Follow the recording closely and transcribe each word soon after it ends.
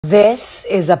This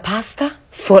is a pasta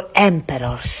for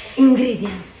emperors.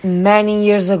 Ingredients. Many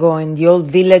years ago, in the old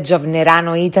village of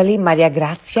Nerano, Italy, Maria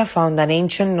Grazia found an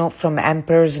ancient note from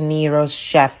Emperor Nero's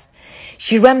chef.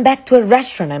 She ran back to a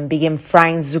restaurant and began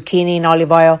frying zucchini in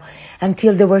olive oil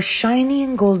until they were shiny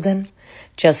and golden,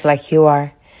 just like you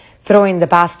are. Throwing the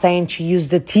pasta in, she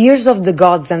used the tears of the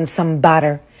gods and some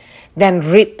butter, then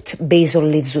ripped basil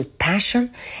leaves with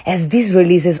passion, as this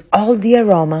releases all the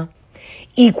aroma.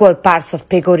 Equal parts of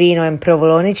pecorino and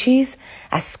provolone cheese,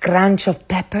 a scrunch of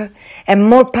pepper, and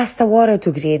more pasta water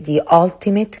to create the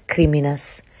ultimate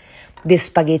creaminess. This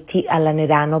spaghetti alla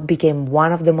Nerano became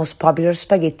one of the most popular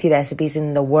spaghetti recipes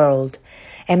in the world,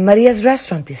 and Maria's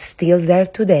restaurant is still there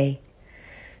today.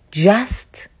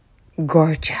 Just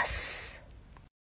gorgeous.